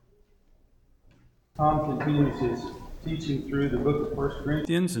Tom continues his teaching through the book of 1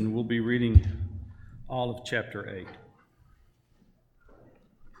 Corinthians, and we'll be reading all of chapter 8.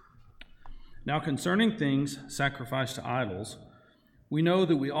 Now concerning things sacrificed to idols, we know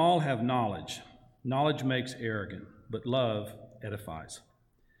that we all have knowledge. Knowledge makes arrogant, but love edifies.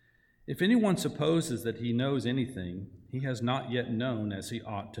 If anyone supposes that he knows anything, he has not yet known as he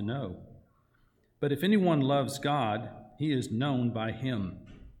ought to know. But if anyone loves God, he is known by him.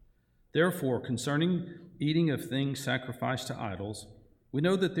 Therefore, concerning eating of things sacrificed to idols, we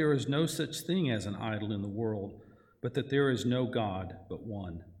know that there is no such thing as an idol in the world, but that there is no God but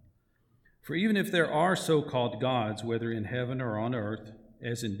one. For even if there are so-called gods, whether in heaven or on earth,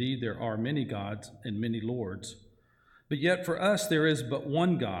 as indeed there are many gods and many lords, but yet for us there is but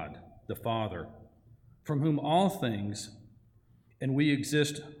one God, the Father, from whom all things, and we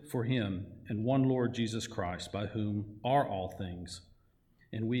exist for him, and one Lord Jesus Christ, by whom are all things,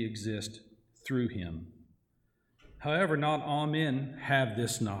 and we exist through him. However, not all men have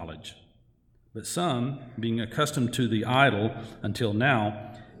this knowledge, but some, being accustomed to the idol until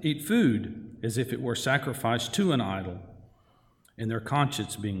now, eat food as if it were sacrificed to an idol, and their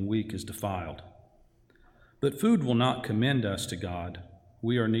conscience, being weak, is defiled. But food will not commend us to God.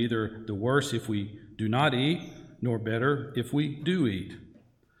 We are neither the worse if we do not eat, nor better if we do eat.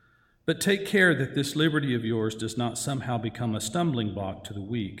 But take care that this liberty of yours does not somehow become a stumbling block to the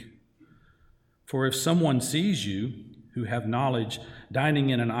weak. For if someone sees you, who have knowledge, dining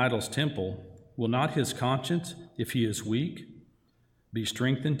in an idol's temple, will not his conscience, if he is weak, be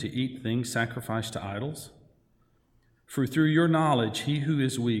strengthened to eat things sacrificed to idols? For through your knowledge he who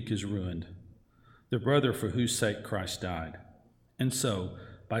is weak is ruined, the brother for whose sake Christ died. And so,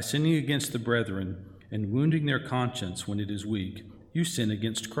 by sinning against the brethren and wounding their conscience when it is weak, you sin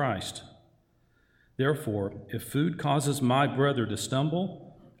against Christ. Therefore, if food causes my brother to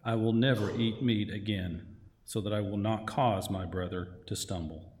stumble, I will never eat meat again, so that I will not cause my brother to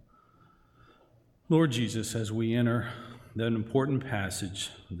stumble. Lord Jesus, as we enter that important passage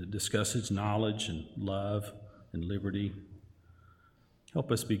that discusses knowledge and love and liberty,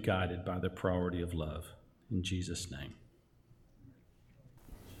 help us be guided by the priority of love. In Jesus' name.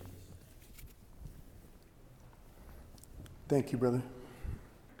 Thank you, brother.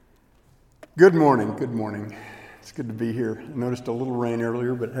 Good morning. Good morning. It's good to be here. I noticed a little rain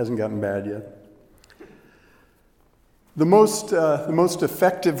earlier, but it hasn't gotten bad yet. The most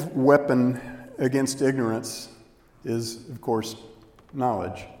effective weapon against ignorance is, of course,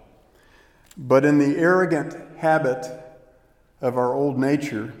 knowledge. But in the arrogant habit of our old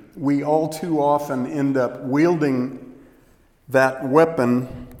nature, we all too often end up wielding that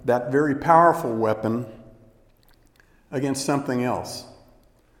weapon, that very powerful weapon, against something else,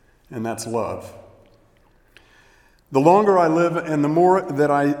 and that's love. The longer I live and the more that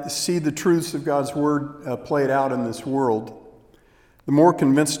I see the truths of God's Word played out in this world, the more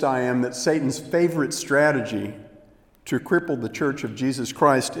convinced I am that Satan's favorite strategy to cripple the Church of Jesus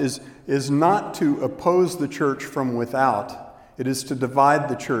Christ is not to oppose the church from without, it is to divide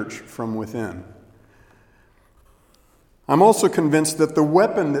the church from within. I'm also convinced that the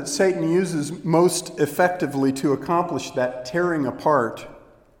weapon that Satan uses most effectively to accomplish that tearing apart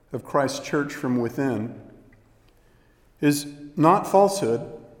of Christ's church from within is not falsehood,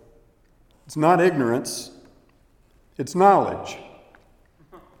 it's not ignorance, it's knowledge.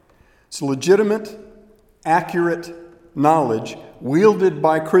 It's legitimate, accurate knowledge wielded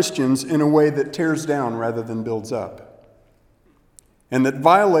by Christians in a way that tears down rather than builds up, and that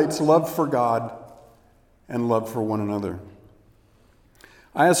violates love for God and love for one another.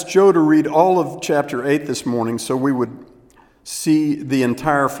 I asked Joe to read all of chapter 8 this morning so we would see the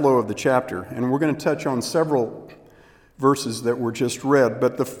entire flow of the chapter. And we're going to touch on several verses that were just read.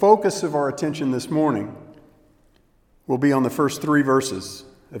 But the focus of our attention this morning will be on the first 3 verses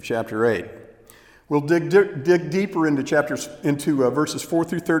of chapter 8. We'll dig deeper into verses 4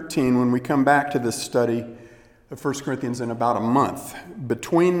 through 13 when we come back to this study of 1 Corinthians in about a month.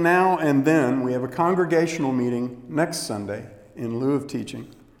 Between now and then, we have a congregational meeting next Sunday in lieu of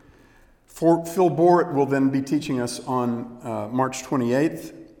teaching. Phil Borrett will then be teaching us on March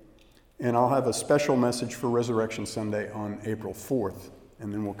 28th, and I'll have a special message for Resurrection Sunday on April 4th,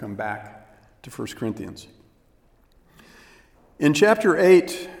 and then we'll come back to 1 Corinthians. In chapter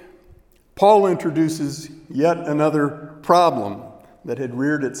 8, Paul introduces yet another problem that had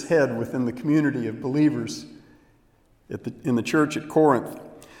reared its head within the community of believers in the church at Corinth.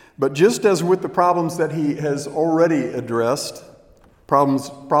 But just as with the problems that he has already addressed,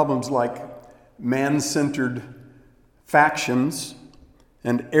 problems like man-centered factions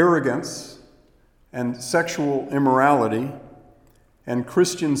and arrogance and sexual immorality, and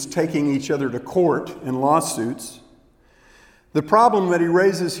Christians taking each other to court in lawsuits. The problem that he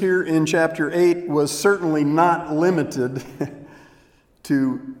raises here in chapter 8 was certainly not limited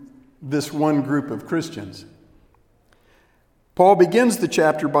to this one group of Christians. Paul begins the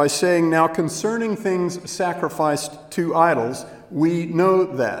chapter by saying, "Now concerning things sacrificed to idols, we know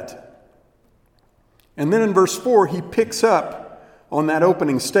that." And then in verse 4, he picks up on that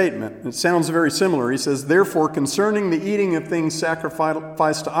opening statement. It sounds very similar. He says, "Therefore, concerning the eating of things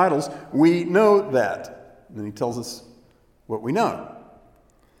sacrificed to idols, we know that." And then he tells us what we know.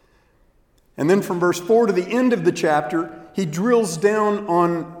 And then from verse 4 to the end of the chapter, he drills down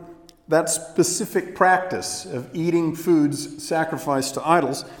on that specific practice of eating foods sacrificed to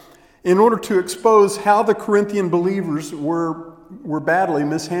idols in order to expose how the Corinthian believers were badly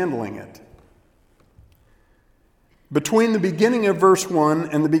mishandling it. Between the beginning of verse 1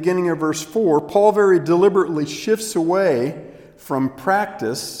 and the beginning of verse 4, Paul very deliberately shifts away from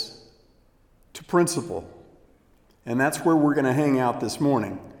practice to principle. And that's where we're going to hang out this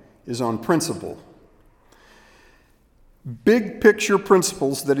morning, is on principle. Big picture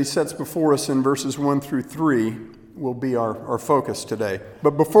principles that he sets before us in verses 1 through 3 will be our focus today.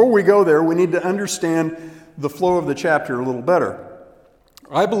 But before we go there, we need to understand the flow of the chapter a little better.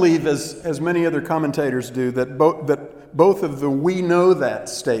 I believe, as many other commentators do, that both of the "we know that"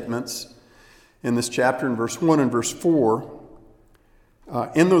 statements in this chapter, in verse 1 and verse 4,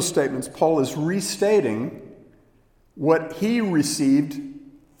 in those statements, Paul is restating what he received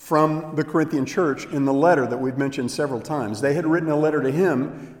from the Corinthian church in the letter that we've mentioned several times. They had written a letter to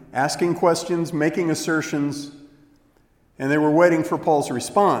him, asking questions, making assertions, and they were waiting for Paul's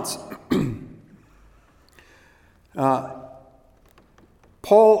response.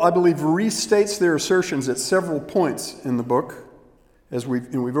 Paul, I believe, restates their assertions at several points in the book, and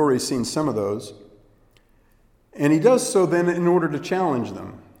we've already seen some of those. And he does so then in order to challenge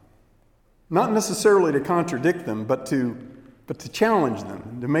them. Not necessarily to contradict them, but to challenge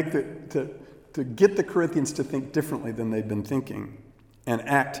them, to get the Corinthians to think differently than they've been thinking and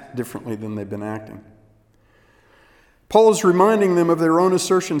act differently than they've been acting. Paul is reminding them of their own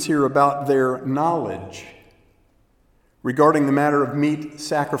assertions here about their knowledge regarding the matter of meat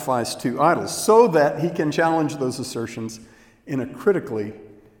sacrificed to idols, so that he can challenge those assertions in a critically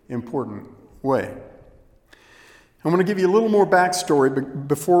important way. I want to give you a little more backstory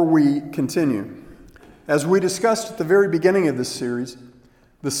before we continue. As we discussed at the very beginning of this series,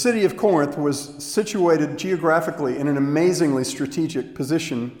 the city of Corinth was situated geographically in an amazingly strategic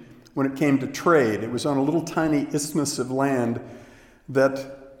position when it came to trade. It was on a little tiny isthmus of land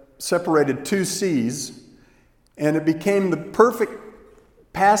that separated two seas, and it became the perfect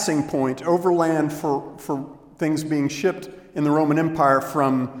passing point overland for things being shipped in the Roman Empire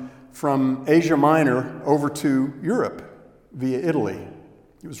from Asia Minor over to Europe via Italy.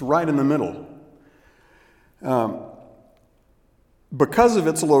 It was right in the middle. Because of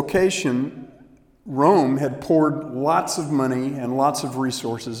its location, Rome had poured lots of money and lots of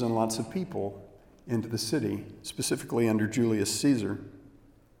resources and lots of people into the city, specifically under Julius Caesar.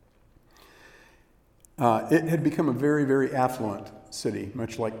 It had become a very, very affluent city,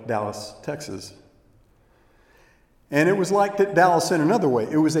 much like Dallas, Texas. And it was like Dallas in another way.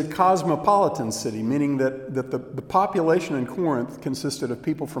 It was a cosmopolitan city, meaning that the population in Corinth consisted of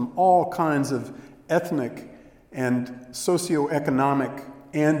people from all kinds of ethnic and socioeconomic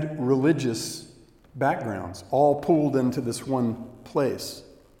and religious backgrounds, all pooled into this one place.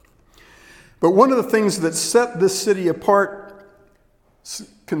 But one of the things that set this city apart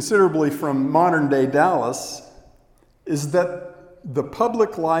considerably from modern-day Dallas is that the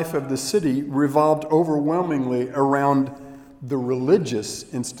public life of the city revolved overwhelmingly around the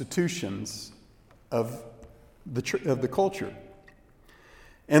religious institutions of the culture.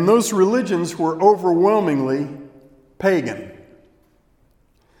 And those religions were overwhelmingly pagan.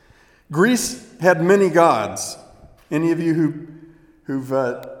 Greece had many gods. Any of you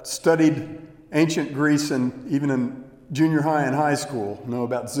who've studied ancient Greece and even in junior high and high school know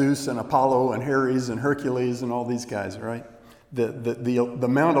about Zeus and Apollo and Ares and Hercules and all these guys, right? The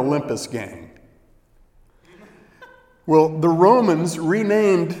Mount Olympus gang. Well, the Romans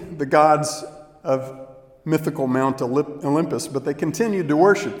renamed the gods of mythical Mount Olympus, but they continued to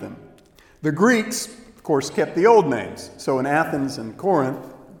worship them. The Greeks, of course, kept the old names. So in Athens and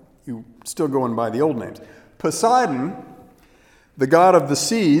Corinth, you still going by the old names. Poseidon, the god of the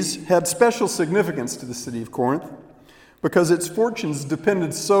seas, had special significance to the city of Corinth because its fortunes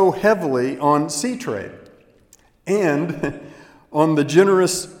depended so heavily on sea trade and on the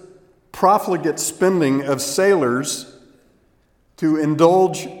generous profligate spending of sailors to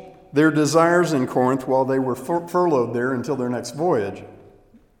indulge their desires in Corinth while they were furloughed there until their next voyage.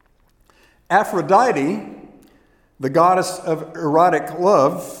 Aphrodite, the goddess of erotic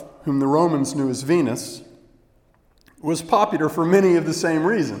love, whom the Romans knew as Venus, was popular for many of the same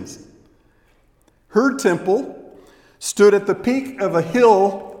reasons. Her temple stood at the peak of a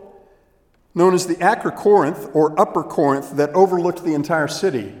hill known as the Acrocorinth, or Upper Corinth, that overlooked the entire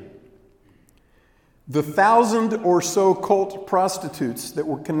city. The 1,000 or so cult prostitutes that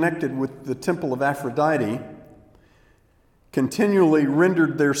were connected with the temple of Aphrodite continually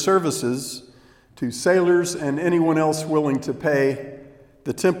rendered their services to sailors and anyone else willing to pay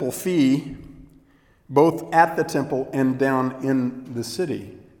the temple fee, both at the temple and down in the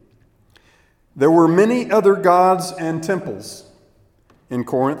city. There were many other gods and temples in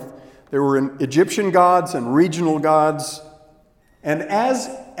Corinth. There were Egyptian gods and regional gods. And as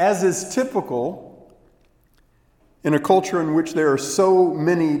is typical in a culture in which there are so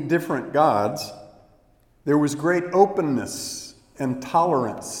many different gods, there was great openness and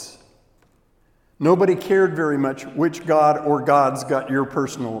tolerance. Nobody cared very much which god or gods got your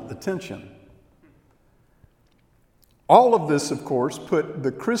personal attention. All of this, of course, put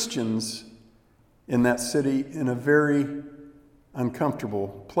the Christians in that city in a very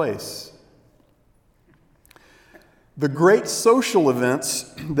uncomfortable place. The great social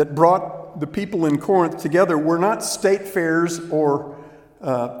events that brought the people in Corinth together were not state fairs or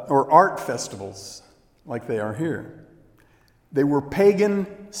art festivals like they are here. They were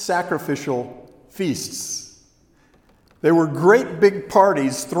pagan sacrificial feasts. They were great big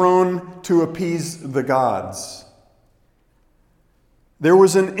parties thrown to appease the gods. There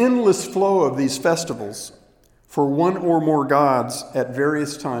was an endless flow of these festivals for one or more gods at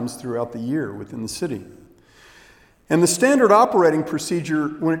various times throughout the year within the city. And the standard operating procedure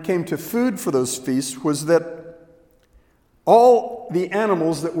when it came to food for those feasts was that all the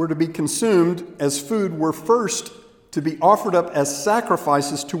animals that were to be consumed as food were first to be offered up as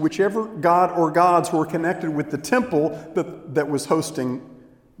sacrifices to whichever god or gods were connected with the temple that was hosting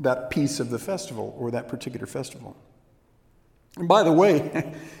that piece of the festival or that particular festival. And by the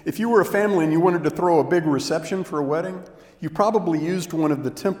way, if you were a family and you wanted to throw a big reception for a wedding, you probably used one of the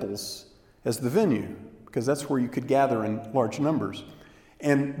temples as the venue, because that's where you could gather in large numbers.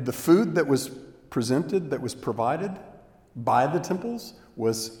 And the food that was presented, that was provided by the temples,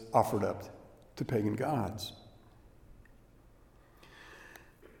 was offered up to pagan gods.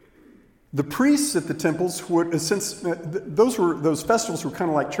 The priests at the temples would, since those festivals were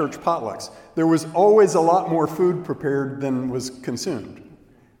kind of like church potlucks, there was always a lot more food prepared than was consumed,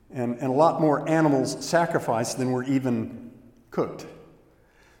 and a lot more animals sacrificed than were even cooked.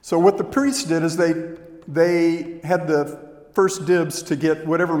 So what the priests did is they had the first dibs to get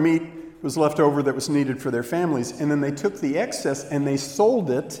whatever meat was left over that was needed for their families, and then they took the excess and they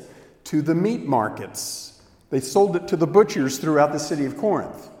sold it to the meat markets. They sold it to the butchers throughout the city of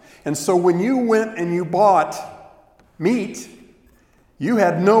Corinth. And so when you went and you bought meat, you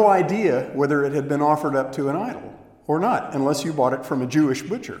had no idea whether it had been offered up to an idol or not, unless you bought it from a Jewish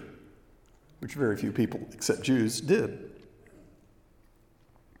butcher, which very few people except Jews did.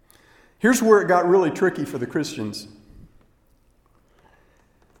 Here's where it got really tricky for the Christians.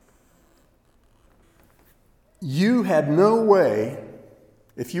 You had no way,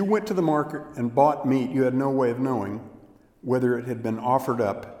 if you went to the market and bought meat, you had no way of knowing whether it had been offered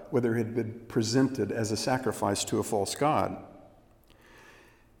up, whether it had been presented as a sacrifice to a false god.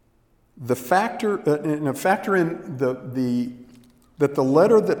 Factor in that the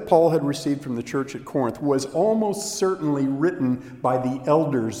letter that Paul had received from the church at Corinth was almost certainly written by the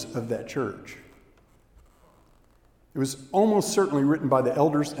elders of that church. It was almost certainly written by the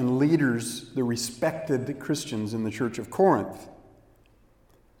elders and leaders, the respected Christians in the church of Corinth.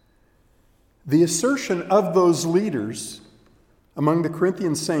 The assertion of those leaders among the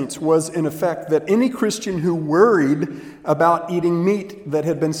Corinthian saints was, in effect, that any Christian who worried about eating meat that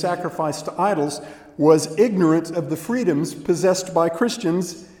had been sacrificed to idols was ignorant of the freedoms possessed by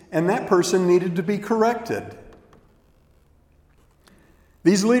Christians, and that person needed to be corrected.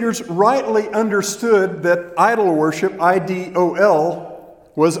 These leaders rightly understood that idol worship,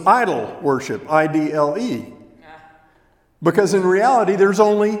 I-D-O-L, was idol worship, I-D-L-E. Because in reality, there's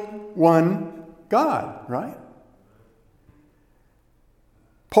only one God, right?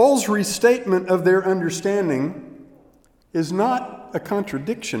 Paul's restatement of their understanding is not a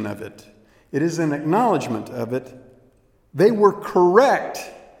contradiction of it. It is an acknowledgement of it. They were correct.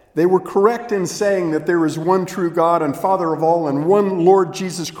 They were correct in saying that there is one true God and Father of all, and one Lord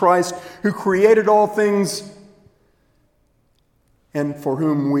Jesus Christ who created all things and for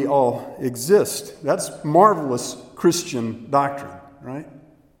whom we all exist. That's marvelous Christian doctrine, right?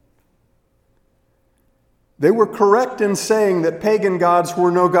 They were correct in saying that pagan gods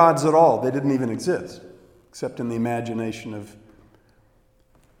were no gods at all. They didn't even exist, except in the imagination of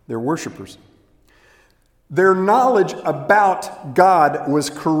their worshipers. Their knowledge about God was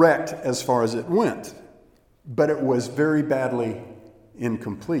correct as far as it went, but it was very badly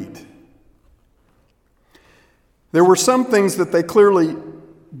incomplete. There were some things that they clearly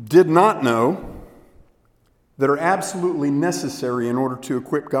did not know that are absolutely necessary in order to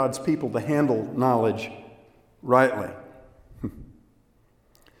equip God's people to handle knowledge rightly.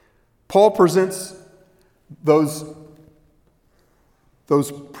 Paul presents those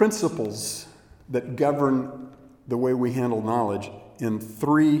principles that govern the way we handle knowledge in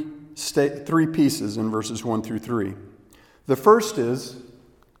three pieces in verses 1 through 3. The first is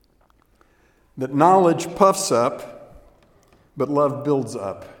that knowledge puffs up, but love builds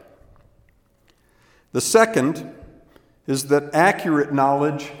up. The second is that accurate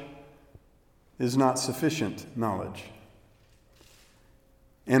knowledge is not sufficient knowledge.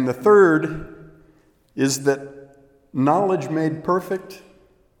 And the third is that knowledge made perfect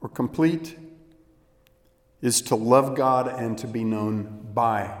or complete is to love God and to be known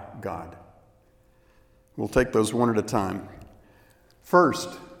by God. We'll take those one at a time. First,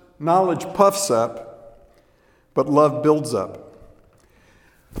 knowledge puffs up, but love builds up.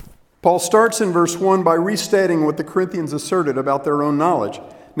 Paul starts in verse 1 by restating what the Corinthians asserted about their own knowledge.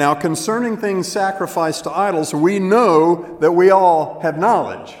 Now, concerning things sacrificed to idols, we know that we all have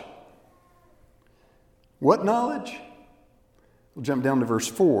knowledge. What knowledge? We'll jump down to verse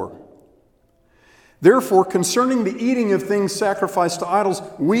 4. Therefore, concerning the eating of things sacrificed to idols,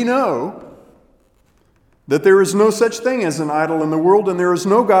 we know that there is no such thing as an idol in the world, and there is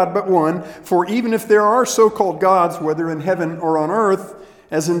no God but one. For even if there are so-called gods, whether in heaven or on earth,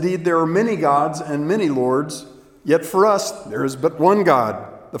 as indeed there are many gods and many lords, yet for us there is but one God,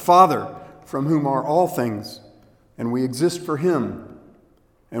 the Father, from whom are all things, and we exist for him,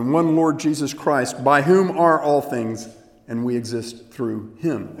 and one Lord Jesus Christ, by whom are all things, and we exist through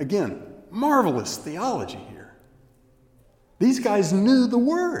him. Again, marvelous theology here. These guys knew the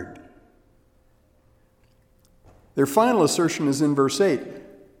word. Their final assertion is in verse 8.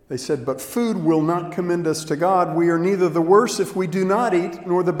 They said, but food will not commend us to God. We are neither the worse if we do not eat,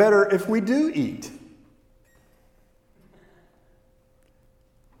 nor the better if we do eat.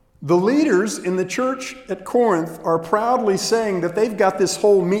 The leaders in the church at Corinth are proudly saying that they've got this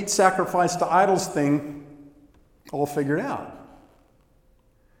whole meat sacrifice to idols thing all figured out.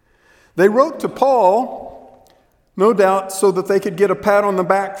 They wrote to Paul, no doubt, so that they could get a pat on the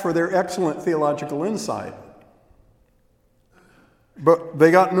back for their excellent theological insight. But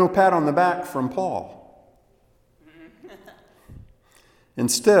they got no pat on the back from Paul.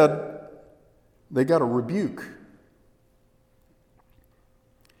 Instead, they got a rebuke.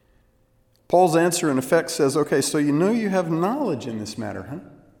 Paul's answer, in effect, says, okay, so you know you have knowledge in this matter, huh?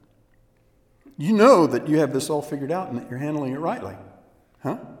 You know that you have this all figured out and that you're handling it rightly,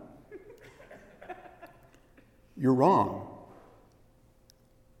 huh? You're wrong.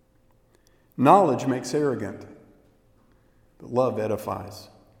 Knowledge makes arrogant, but love edifies.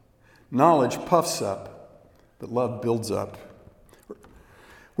 Knowledge puffs up, but love builds up.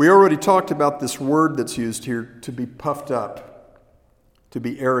 We already talked about this word that's used here, to be puffed up, to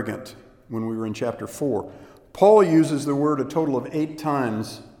be arrogant, when we were in chapter 4. Paul uses the word a total of 8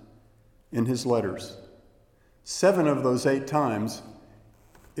 times in his letters. 7 of those 8 times,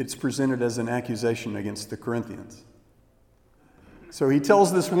 it's presented as an accusation against the Corinthians. So he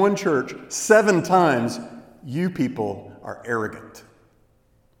tells this one church 7 times, you people are arrogant.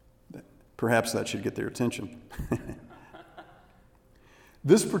 Perhaps that should get their attention.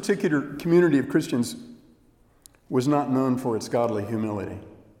 This particular community of Christians was not known for its godly humility.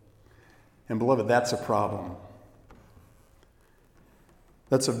 And beloved, that's a problem.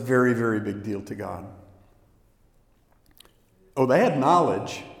 That's a very, very big deal to God. Oh, they had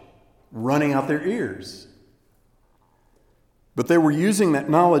knowledge running out their ears. But they were using that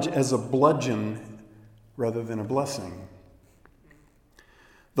knowledge as a bludgeon rather than a blessing.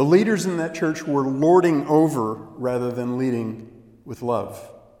 The leaders in that church were lording over rather than leading with love.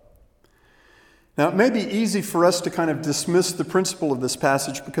 Now, it may be easy for us to kind of dismiss the principle of this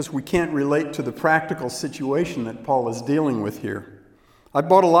passage because we can't relate to the practical situation that Paul is dealing with here. I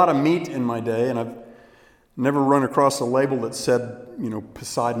bought a lot of meat in my day, and I've never run across a label that said,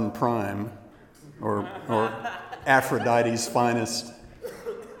 Poseidon Prime or Aphrodite's finest.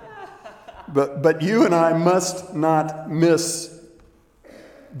 But you and I must not miss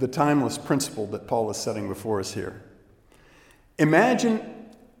the timeless principle that Paul is setting before us here. Imagine,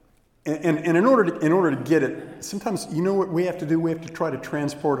 and in order to get it, sometimes you know what we have to do? We have to try to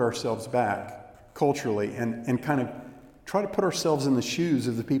transport ourselves back culturally and kind of try to put ourselves in the shoes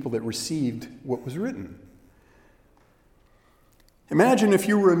of the people that received what was written. Imagine if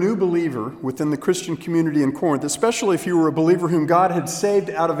you were a new believer within the Christian community in Corinth, especially if you were a believer whom God had saved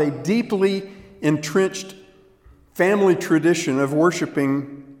out of a deeply entrenched family tradition of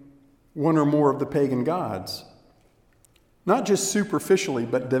worshiping one or more of the pagan gods. Not just superficially,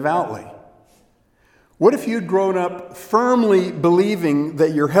 but devoutly. What if you'd grown up firmly believing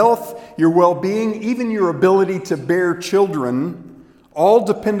that your health, your well-being, even your ability to bear children, all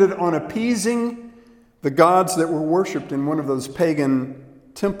depended on appeasing the gods that were worshipped in one of those pagan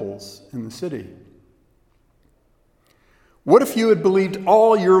temples in the city? What if you had believed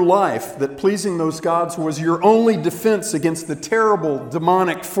all your life that pleasing those gods was your only defense against the terrible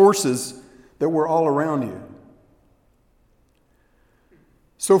demonic forces that were all around you?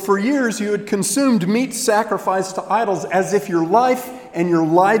 So for years you had consumed meat sacrificed to idols as if your life and your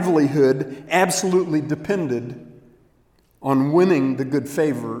livelihood absolutely depended on winning the good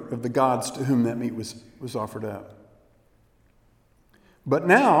favor of the gods to whom that meat was offered up. But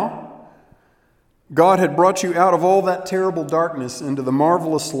now, God had brought you out of all that terrible darkness into the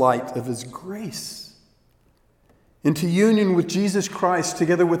marvelous light of His grace, into union with Jesus Christ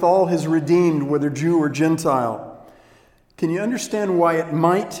together with all His redeemed, whether Jew or Gentile. Can you understand why it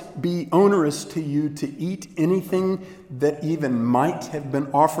might be onerous to you to eat anything that even might have been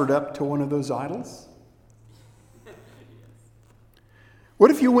offered up to one of those idols? What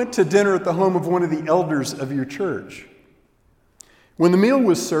if you went to dinner at the home of one of the elders of your church? When the meal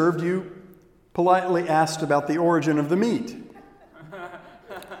was served, you politely asked about the origin of the meat,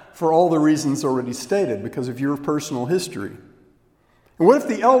 for all the reasons already stated, because of your personal history. And what if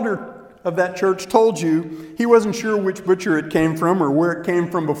the elder of that church told you he wasn't sure which butcher it came from or where it came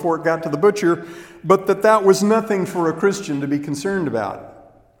from before it got to the butcher, but that was nothing for a Christian to be concerned about?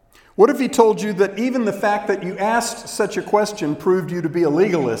 What if he told you that even the fact that you asked such a question proved you to be a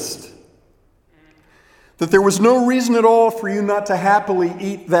legalist? That there was no reason at all for you not to happily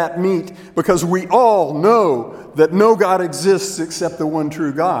eat that meat because we all know that no God exists except the one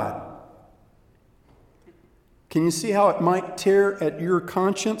true God? Can you see how it might tear at your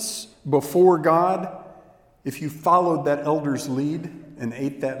conscience before God if you followed that elder's lead and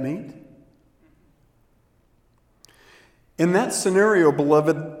ate that meat? In that scenario,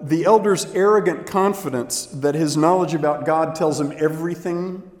 beloved, the elder's arrogant confidence that his knowledge about God tells him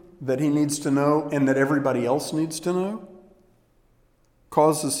everything that he needs to know and that everybody else needs to know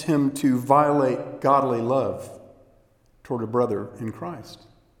causes him to violate godly love toward a brother in Christ.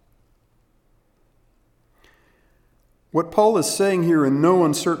 What Paul is saying here in no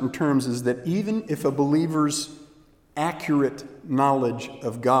uncertain terms is that even if a believer's accurate knowledge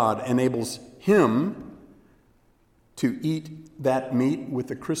of God enables him to eat that meat with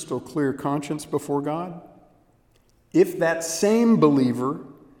a crystal clear conscience before God, if that same believer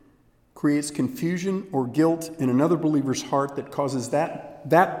creates confusion or guilt in another believer's heart that causes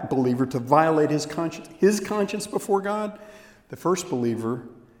that believer to violate his conscience before God, the first believer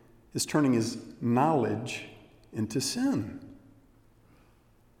is turning his knowledge into sin.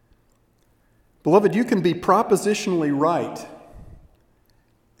 Beloved, you can be propositionally right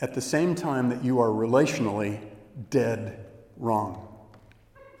at the same time that you are relationally dead wrong.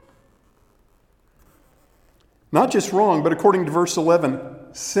 Not just wrong, but according to verse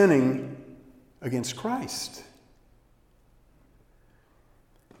 11, sinning against Christ.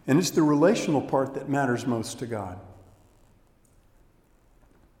 And it's the relational part that matters most to God.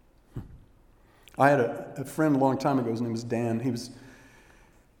 I had a friend a long time ago. His name was Dan.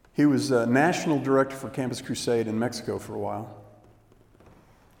 He was national director for Campus Crusade in Mexico for a while.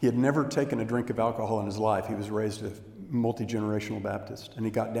 He had never taken a drink of alcohol in his life. He was raised a multi-generational Baptist. And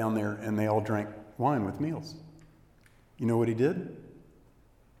he got down there and they all drank wine with meals. You know what he did?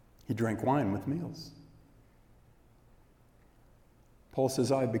 He drank wine with meals. Paul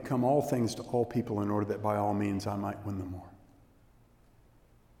says, I have become all things to all people in order that by all means I might win them more.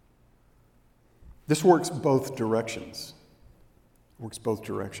 This works both directions. It works both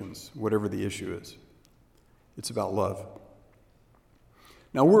directions, whatever the issue is. It's about love.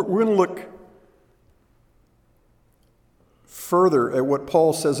 Now we're going to look further at what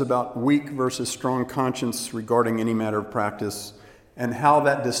Paul says about weak versus strong conscience regarding any matter of practice and how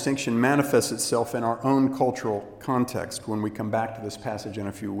that distinction manifests itself in our own cultural context when we come back to this passage in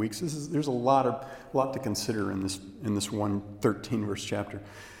a few weeks. There's a lot to consider in this 1:13 verse chapter.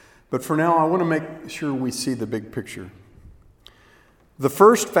 But for now, I want to make sure we see the big picture. The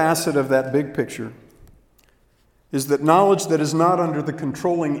first facet of that big picture is that knowledge that is not under the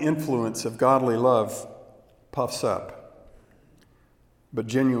controlling influence of godly love puffs up. but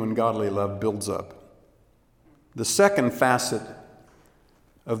genuine godly love builds up. The second facet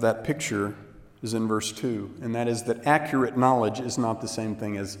of that picture is in verse 2, and that is that accurate knowledge is not the same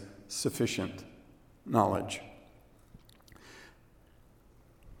thing as sufficient knowledge.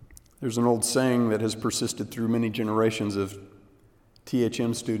 There's an old saying that has persisted through many generations of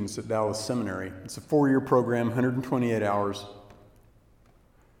THM students at Dallas Seminary. It's a 4-year program, 128 hours.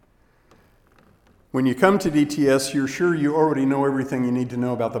 When you come to DTS, you're sure you already know everything you need to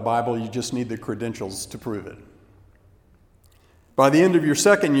know about the Bible. You just need the credentials to prove it. By the end of your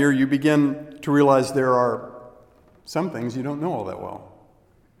second year, you begin to realize there are some things you don't know all that well.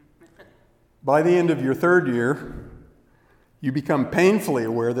 By the end of your third year, you become painfully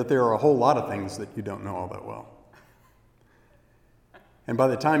aware that there are a whole lot of things that you don't know all that well. And by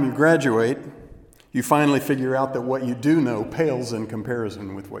the time you graduate, you finally figure out that what you do know pales in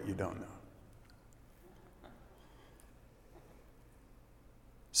comparison with what you don't know.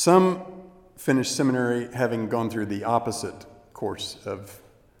 Some finish seminary having gone through the opposite course of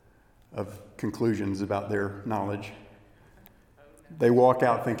conclusions about their knowledge. They walk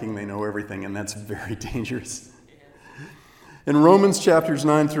out thinking they know everything, and that's very dangerous. In Romans chapters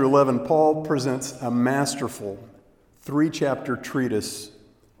 9 through 11, Paul presents a masterful 3-chapter treatise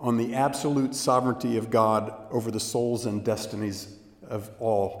on the absolute sovereignty of God over the souls and destinies of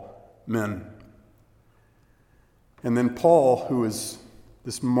all men. And then Paul, who is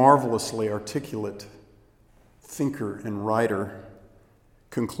this marvelously articulate thinker and writer,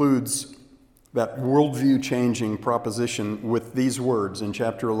 concludes that worldview-changing proposition with these words in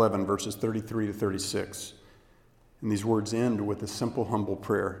chapter 11, verses 33 to 36. And these words end with a simple, humble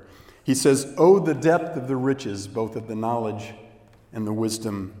prayer. He says, "Oh, the depth of the riches, both of the knowledge and the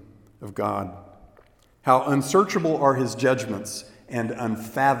wisdom of God. How unsearchable are his judgments, and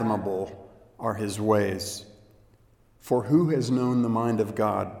unfathomable are his ways. For who has known the mind of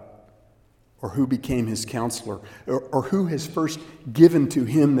God? Or who became his counselor? Or who has first given to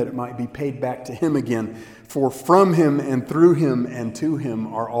him that it might be paid back to him again? For from him and through him and to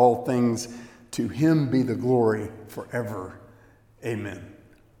him are all things. To him be the glory forever. Amen."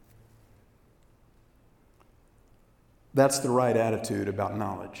 That's the right attitude about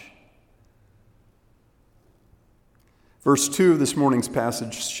knowledge. Verse 2 of this morning's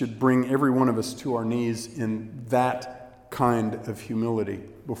passage should bring every one of us to our knees in that kind of humility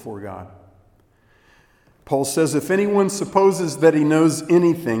before God. Paul says, "If anyone supposes that he knows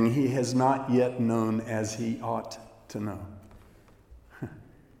anything, he has not yet known as he ought to know."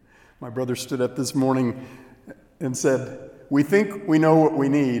 My brother stood up this morning and said, "We think we know what we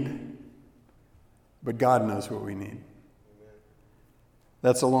need, but God knows what we need."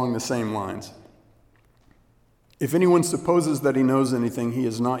 That's along the same lines. If anyone supposes that he knows anything, he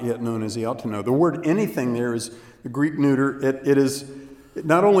has not yet known as he ought to know. The word "anything" there is the Greek neuter.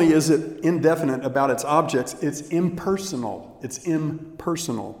 Not only is it indefinite about its objects, it's impersonal. It's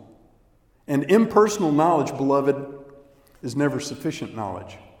impersonal. And impersonal knowledge, beloved, is never sufficient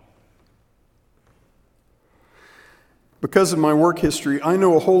knowledge. Because of my work history, I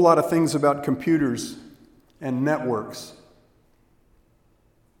know a whole lot of things about computers and networks.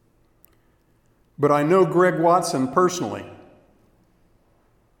 But I know Greg Watson personally.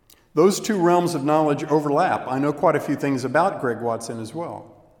 Those two realms of knowledge overlap. I know quite a few things about Greg Watson as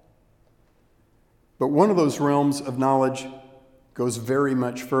well. But one of those realms of knowledge goes very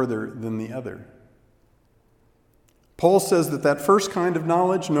much further than the other. Paul says that first kind of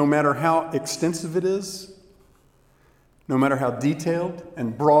knowledge, no matter how extensive it is, no matter how detailed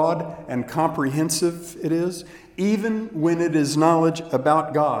and broad and comprehensive it is, even when it is knowledge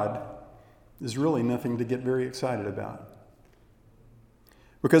about God, is really nothing to get very excited about.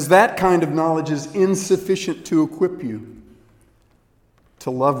 Because that kind of knowledge is insufficient to equip you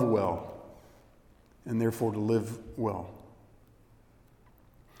to love well and therefore to live well.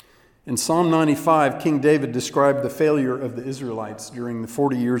 In Psalm 95, King David described the failure of the Israelites during the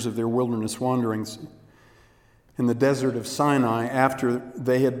 40 years of their wilderness wanderings in the desert of Sinai after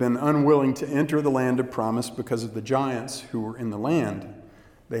they had been unwilling to enter the land of promise because of the giants who were in the land.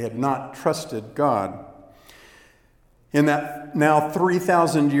 They had not trusted God. In that now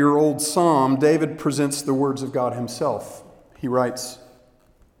 3,000-year-old psalm, David presents the words of God himself. He writes,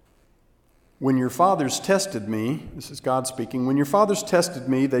 "When your fathers tested me," this is God speaking, "when your fathers tested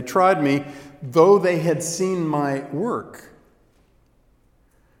me, they tried me, though they had seen my work.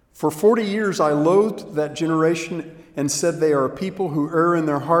 For 40 years I loathed that generation and said they are a people who err in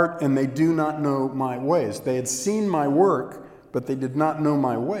their heart and they do not know my ways." They had seen my work, but they did not know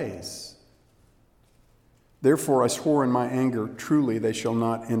my ways. "Therefore I swore in my anger, truly they shall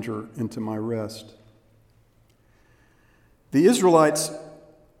not enter into my rest." The Israelites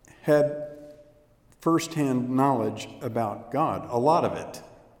had firsthand knowledge about God, a lot of it.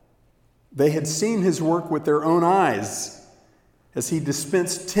 They had seen his work with their own eyes as he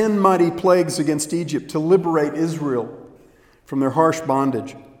dispensed 10 mighty plagues against Egypt to liberate Israel from their harsh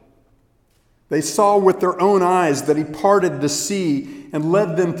bondage. They saw with their own eyes that he parted the sea and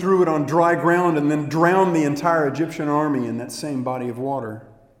led them through it on dry ground and then drowned the entire Egyptian army in that same body of water.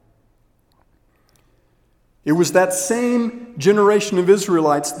 It was that same generation of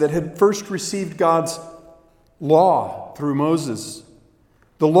Israelites that had first received God's law through Moses,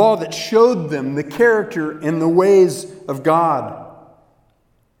 the law that showed them the character and the ways of God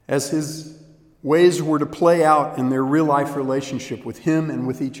as his ways were to play out in their real-life relationship with him and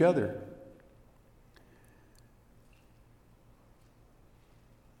with each other.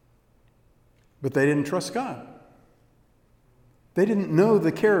 But they didn't trust God. They didn't know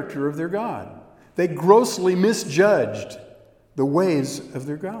the character of their God. They grossly misjudged the ways of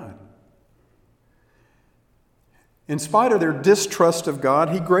their God. In spite of their distrust of God,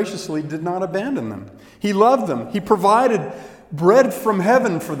 he graciously did not abandon them. He loved them. He provided bread from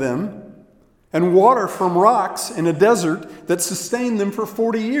heaven for them and water from rocks in a desert that sustained them for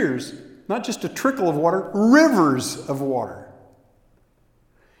 40 years. Not just a trickle of water, rivers of water.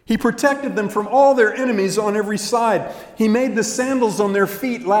 He protected them from all their enemies on every side. He made the sandals on their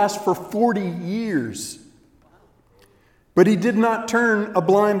feet last for 40 years. But he did not turn a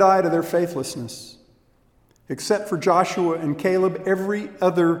blind eye to their faithlessness. Except for Joshua and Caleb, every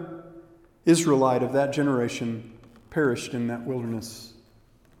other Israelite of that generation perished in that wilderness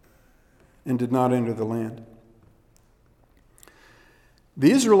and did not enter the land.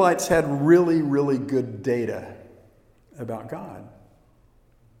 The Israelites had really, really good data about God.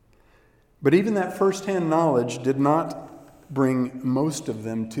 But even that firsthand knowledge did not bring most of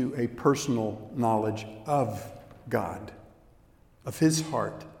them to a personal knowledge of God, of his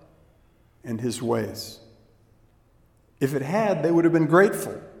heart and his ways. If it had, they would have been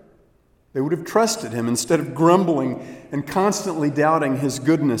grateful. They would have trusted him instead of grumbling and constantly doubting his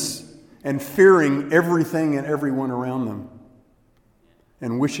goodness and fearing everything and everyone around them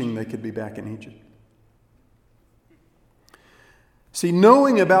and wishing they could be back in Egypt. See,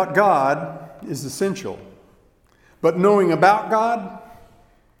 knowing about God is essential, but knowing about God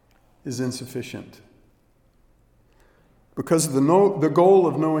is insufficient. Because the goal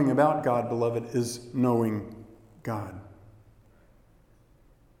of knowing about God, beloved, is knowing God.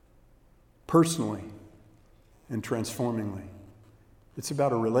 Personally and transformingly. It's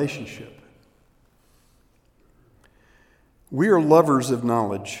about a relationship. We are lovers of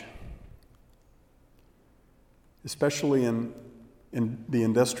knowledge, especially in the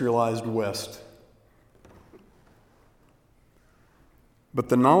industrialized West. But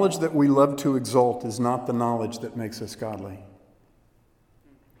the knowledge that we love to exalt is not the knowledge that makes us godly.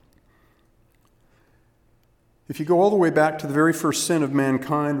 If you go all the way back to the very first sin of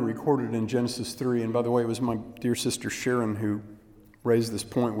mankind recorded in Genesis 3, and by the way, it was my dear sister Sharon who raised this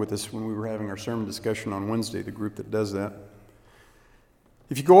point with us when we were having our sermon discussion on Wednesday, the group that does that.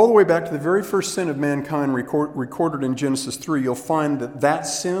 If you go all the way back to the very first sin of mankind recorded in Genesis 3, you'll find that that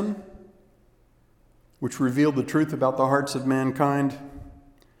sin, which revealed the truth about the hearts of mankind,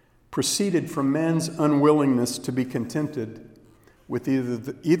 proceeded from man's unwillingness to be contented with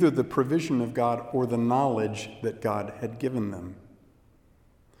either the provision of God or the knowledge that God had given them.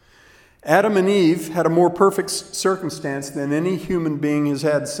 Adam and Eve had a more perfect circumstance than any human being has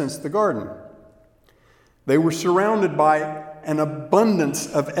had since the garden. They were surrounded by an abundance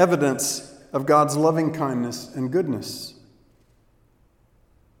of evidence of God's loving kindness and goodness.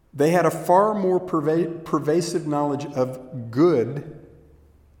 They had a far more pervasive knowledge of good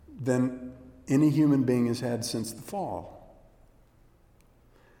than any human being has had since the fall.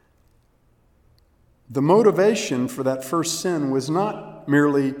 The motivation for that first sin was not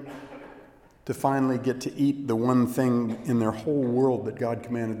merely to finally get to eat the one thing in their whole world that God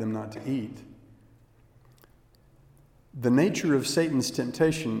commanded them not to eat. The nature of Satan's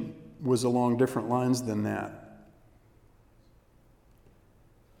temptation was along different lines than that.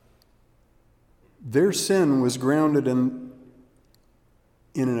 Their sin was grounded in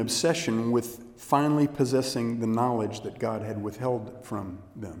an obsession with finally possessing the knowledge that God had withheld from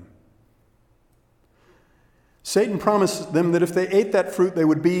them. Satan promised them that if they ate that fruit, they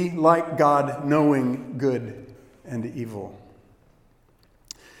would be like God, knowing good and evil.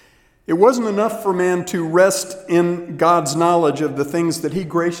 It wasn't enough for man to rest in God's knowledge of the things that he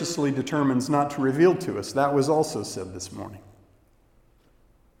graciously determines not to reveal to us. That was also said this morning.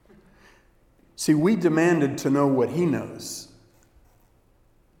 See, we demanded to know what he knows.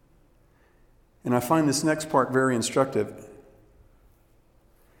 And I find this next part very instructive.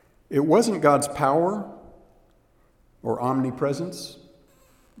 It wasn't God's power or omnipresence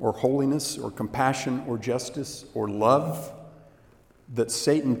or holiness or compassion or justice or love that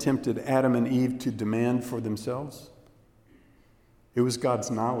Satan tempted Adam and Eve to demand for themselves. It was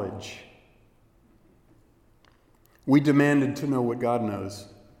God's knowledge. We demanded to know what God knows.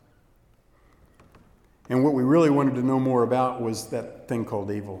 And what we really wanted to know more about was that thing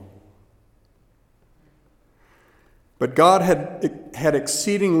called evil. But God had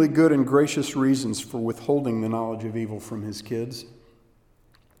exceedingly good and gracious reasons for withholding the knowledge of evil from his kids.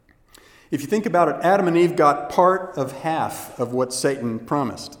 If you think about it, Adam and Eve got part of half of what Satan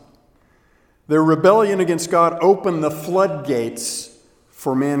promised. Their rebellion against God opened the floodgates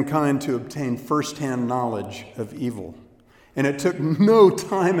for mankind to obtain firsthand knowledge of evil. And it took no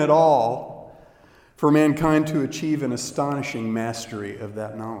time at all for mankind to achieve an astonishing mastery of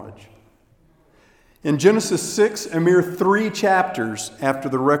that knowledge. In Genesis 6, a mere 3 chapters after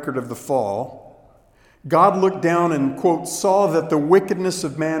the record of the fall, God looked down and, quote, saw that the wickedness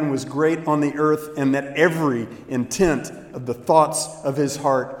of man was great on the earth and that every intent of the thoughts of his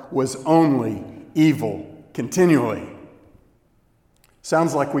heart was only evil continually.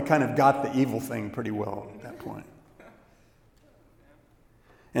 Sounds like we kind of got the evil thing pretty well at that point.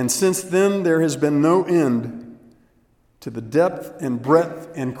 And since then, there has been no end to the depth and breadth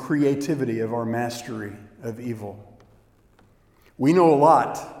and creativity of our mastery of evil. We know a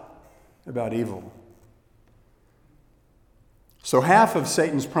lot about evil. So half of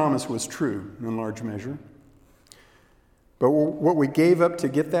Satan's promise was true in large measure. But what we gave up to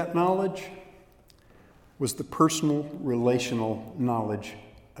get that knowledge was the personal, relational knowledge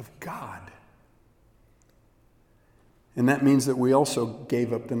of God. And that means that we also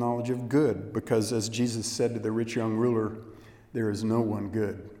gave up the knowledge of good, because as Jesus said to the rich young ruler, there is no one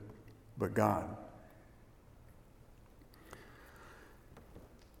good but God.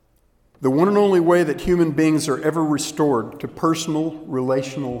 The one and only way that human beings are ever restored to personal,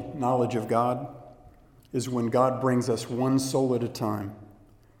 relational knowledge of God is when God brings us one soul at a time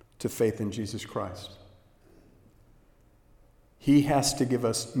to faith in Jesus Christ. He has to give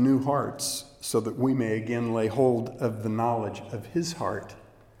us new hearts so that we may again lay hold of the knowledge of his heart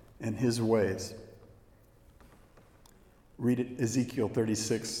and his ways. Read it, Ezekiel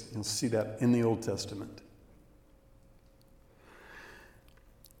 36. You'll see that in the Old Testament.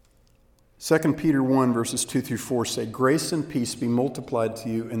 2 Peter 1, verses 2 through 4 say, "Grace and peace be multiplied to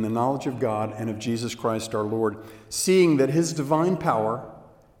you in the knowledge of God and of Jesus Christ our Lord, seeing that his divine power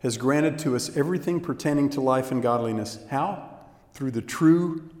has granted to us everything pertaining to life and godliness." How? Through the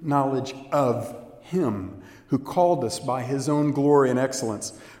true knowledge of him who called us by his own glory and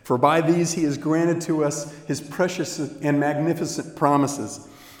excellence. For by these he has granted to us his precious and magnificent promises,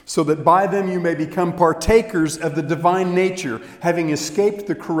 so that by them you may become partakers of the divine nature, having escaped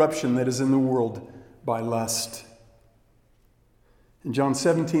the corruption that is in the world by lust. In John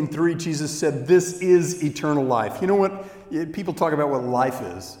 17:3, Jesus said, "This is eternal life." You know what? People talk about what life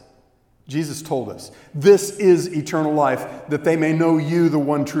is. Jesus told us, "This is eternal life, that they may know you, the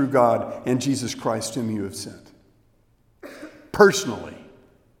one true God, and Jesus Christ whom you have sent." Personally.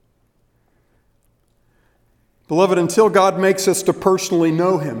 Beloved, until God makes us to personally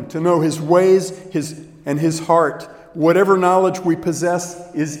know him, to know his ways and his heart, whatever knowledge we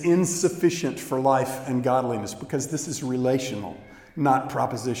possess is insufficient for life and godliness, because this is relational, not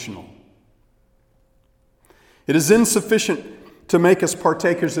propositional. It is insufficient to make us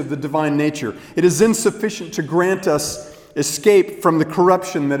partakers of the divine nature. It is insufficient to grant us escape from the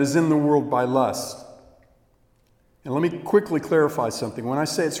corruption that is in the world by lust. And let me quickly clarify something. When I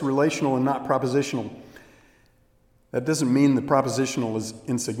say it's relational and not propositional, that doesn't mean the propositional is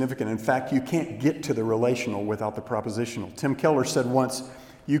insignificant. In fact, you can't get to the relational without the propositional. Tim Keller said once,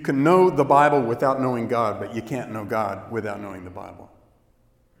 "You can know the Bible without knowing God, but you can't know God without knowing the Bible."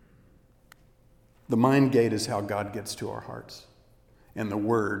 The mind gate is how God gets to our hearts. And the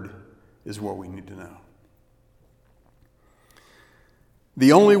Word is what we need to know.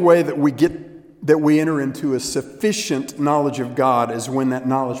 The only way that we enter into a sufficient knowledge of God is when that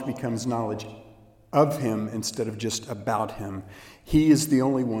knowledge becomes knowledge of him instead of just about him. He is the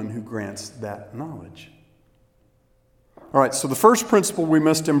only one who grants that knowledge. All right, so the first principle we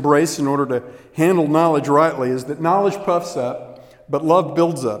must embrace in order to handle knowledge rightly is that knowledge puffs up, but love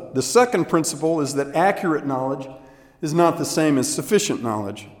builds up. The second principle is that accurate knowledge is not the same as sufficient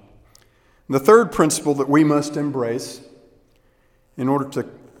knowledge. The third principle that we must embrace in order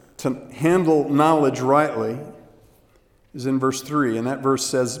to handle knowledge rightly is in verse 3. And that verse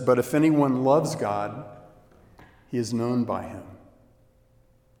says, "But if anyone loves God, he is known by him."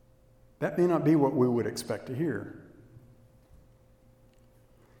 That may not be what we would expect to hear.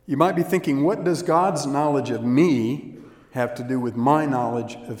 You might be thinking, what does God's knowledge of me have to do with my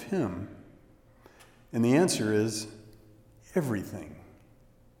knowledge of him? And the answer is everything.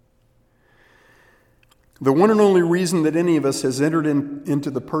 The one and only reason that any of us has entered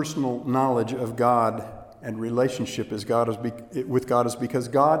into the personal knowledge of God and relationship with God is because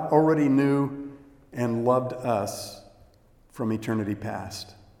God already knew and loved us from eternity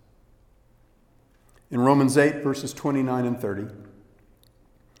past. In Romans 8, verses 29 and 30,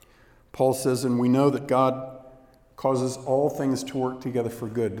 Paul says, "And we know that God causes all things to work together for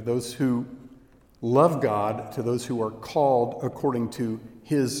good, to those who love God, to those who are called according to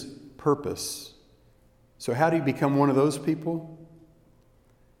his purpose." So how do you become one of those people?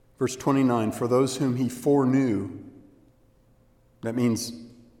 Verse 29, "For those whom he foreknew," that means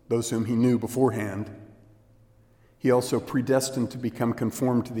those whom he knew beforehand, "he also predestined to become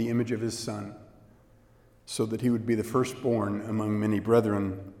conformed to the image of his Son, so that he would be the firstborn among many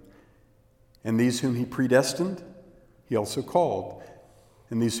brethren. And these whom he predestined, he also called.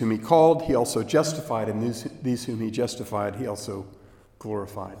 And these whom he called, he also justified. And these whom he justified, he also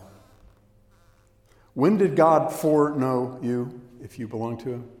glorified." When did God foreknow you, if you belong to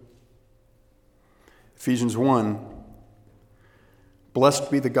him? Ephesians 1,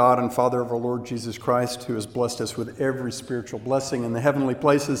 "Blessed be the God and Father of our Lord Jesus Christ, who has blessed us with every spiritual blessing in the heavenly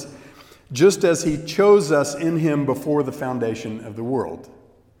places, just as he chose us in him before the foundation of the world,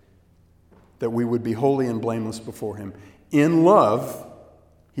 that we would be holy and blameless before him. In love,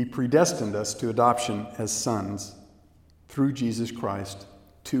 he predestined us to adoption as sons through Jesus Christ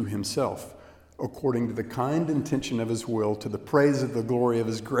to himself, according to the kind intention of his will, to the praise of the glory of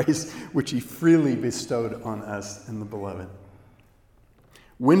his grace, which he freely bestowed on us in the beloved."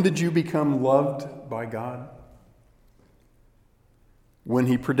 When did you become loved by God? When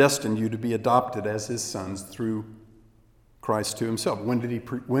he predestined you to be adopted as his sons through Christ to himself. When did he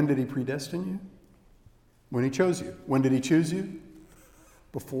predestine you? When he chose you. When did he choose you?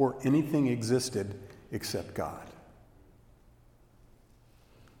 Before anything existed except God.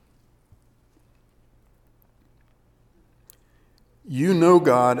 You know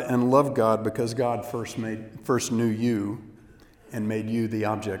God and love God because God first knew you and made you the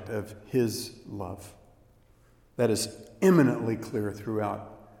object of his love. That is eminently clear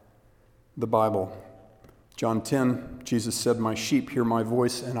throughout the Bible. John 10, Jesus said, "My sheep hear my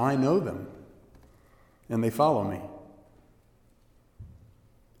voice, and I know them, and they follow me.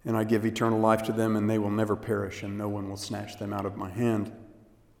 And I give eternal life to them, and they will never perish, and no one will snatch them out of my hand.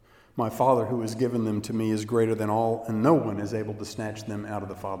 My Father who has given them to me is greater than all, and no one is able to snatch them out of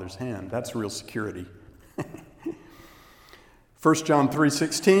the Father's hand." That's real security. 1 John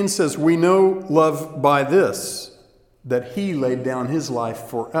 3:16 says, "We know love by this, that he laid down his life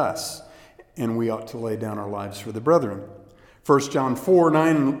for us, and we ought to lay down our lives for the brethren." 1 John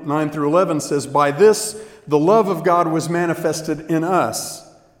 4:9 through 11 says, "By this the love of God was manifested in us,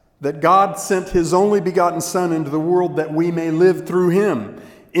 that God sent his only begotten Son into the world that we may live through him.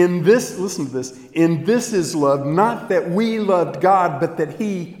 In this," listen to this, "in this is love, not that we loved God, but that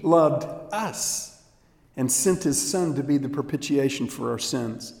he loved us and sent his Son to be the propitiation for our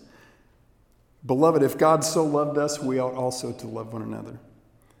sins. Beloved, if God so loved us, we ought also to love one another."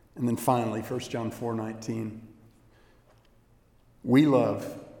 And then finally, 1 John 4:19, "We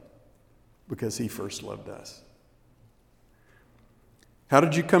love because he first loved us." How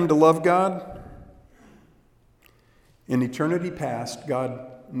did you come to love God? In eternity past, God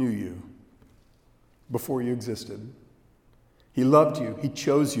knew you before you existed. He loved you. He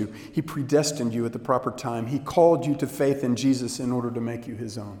chose you. He predestined you at the proper time. He called you to faith in Jesus in order to make you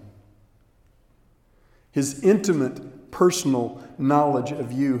his own. His intimate, personal knowledge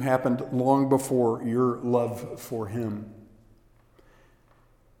of you happened long before your love for him.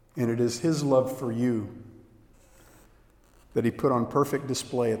 And it is his love for you that he put on perfect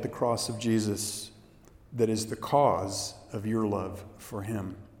display at the cross of Jesus that is the cause of your love for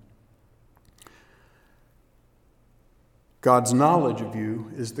him. God's knowledge of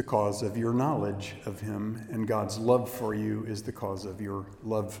you is the cause of your knowledge of him, and God's love for you is the cause of your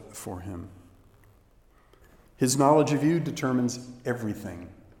love for him. His knowledge of you determines everything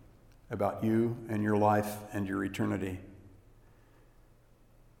about you and your life and your eternity.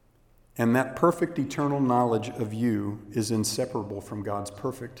 And that perfect eternal knowledge of you is inseparable from God's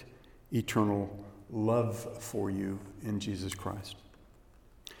perfect eternal love for you in Jesus Christ.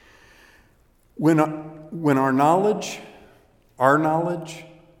 When our knowledge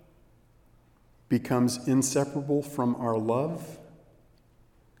becomes inseparable from our love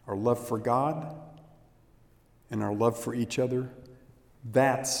for God, and our love for each other,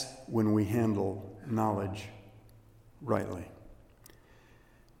 that's when we handle knowledge rightly.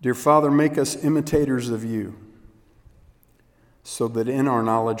 Dear Father, make us imitators of you, so that in our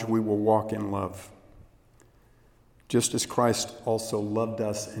knowledge we will walk in love, just as Christ also loved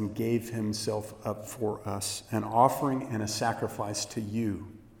us and gave himself up for us, an offering and a sacrifice to you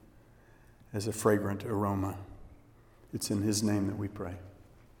as a fragrant aroma. It's in his name that we pray.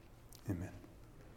 Amen.